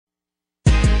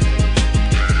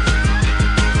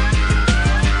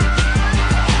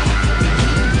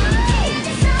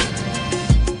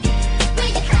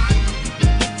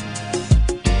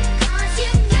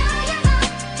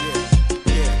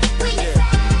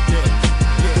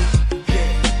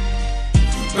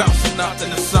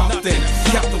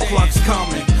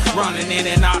coming, running in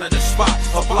and out of the spot,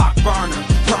 a block burner.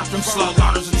 Drop them slow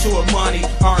learners into a money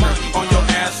earner. On your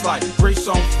ass like grease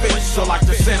on fish, so like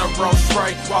the center row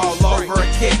spray all over a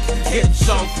kick. Hitting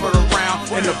shows for the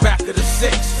round in the back of the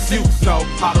 6. You know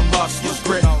how the muscles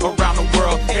grit around the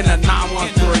world in a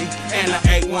 913 and an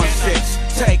 816.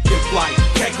 Taking flight,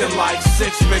 taking like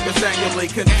 6 figures annually,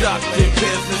 conducting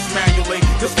business manually.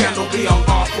 The scandal be on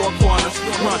all 4 corners,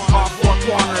 run all 4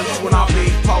 corners when I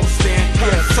be posting.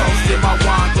 Yeah, toast in my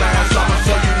wine glass. I'ma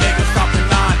show you niggas copping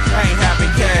 9, ain't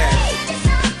having cash.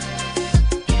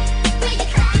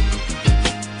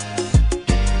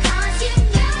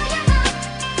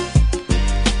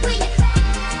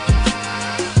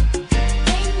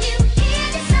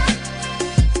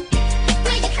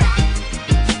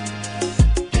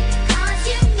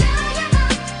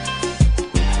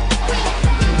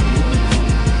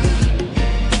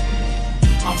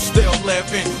 Still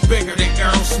living bigger than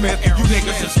Aerosmith. You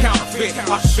niggas is counterfeit.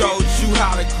 I showed you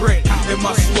how to grit. It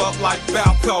must you up like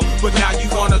Balco, but now you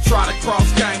wanna try to cross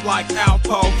game like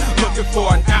Alpo. Looking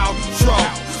for an outro.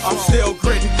 I'm still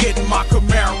gritting, getting my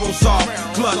Camaros off.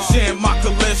 Clutch in my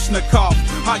Kalishnikov.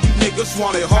 How you niggas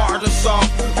want it hard or soft?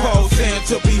 Pose in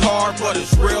to be hard, but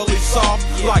it's really soft.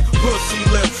 Like pussy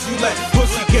lips. You let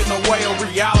pussy get in the way of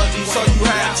reality, so you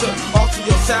had to alter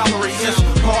your salary. It's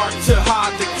hard to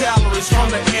hide the calories from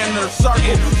the inner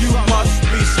circle. You must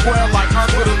be square like